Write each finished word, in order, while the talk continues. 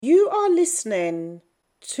You are listening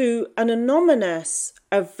to an anonymous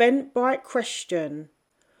Eventbrite question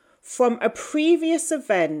from a previous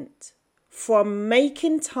event from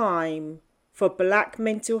Making Time for Black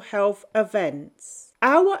Mental Health Events.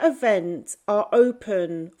 Our events are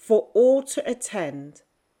open for all to attend.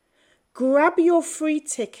 Grab your free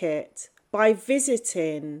ticket by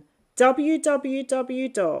visiting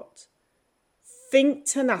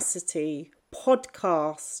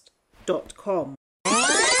www.thinktenicitypodcast.com.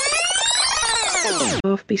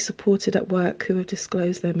 Be supported at work who have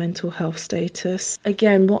disclosed their mental health status.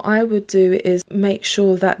 Again, what I would do is make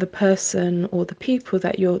sure that the person or the people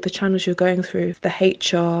that the channels you're going through, the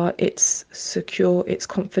HR, it's secure, it's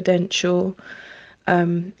confidential.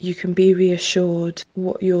 You can be reassured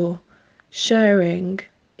what you're sharing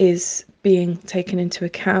is being taken into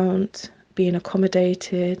account, being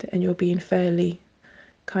accommodated, and you're being fairly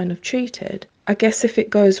kind of treated. I guess if it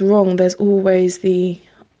goes wrong, there's always the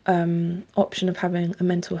option of having a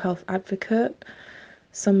mental health advocate,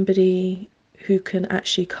 somebody who can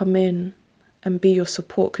actually come in and be your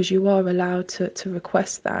support, because you are allowed to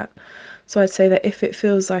request that. So I'd say that if it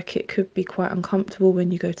feels like it could be quite uncomfortable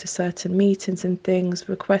when you go to certain meetings and things,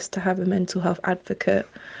 request to have a mental health advocate,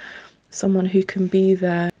 someone who can be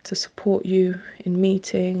there to support you in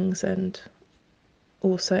meetings and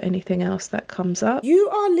also anything else that comes up. You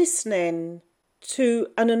are listening to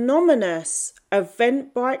an anonymous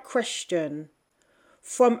Eventbrite question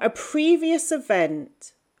from a previous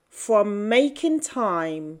event from Making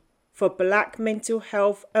Time for Black Mental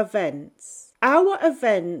Health Events. Our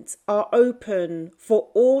events are open for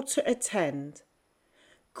all to attend.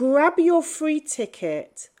 Grab your free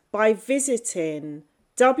ticket by visiting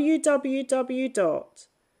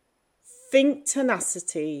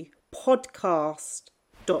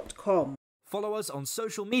www.thinktenicitypodcast.com. Follow us on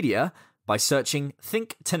social media by searching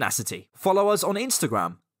Think Tenacity. Follow us on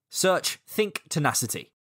Instagram. Search Think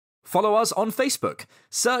Tenacity. Follow us on Facebook.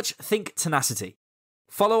 Search Think Tenacity.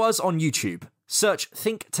 Follow us on YouTube. Search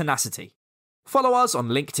Think Tenacity. Follow us on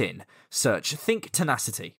LinkedIn. Search Think Tenacity.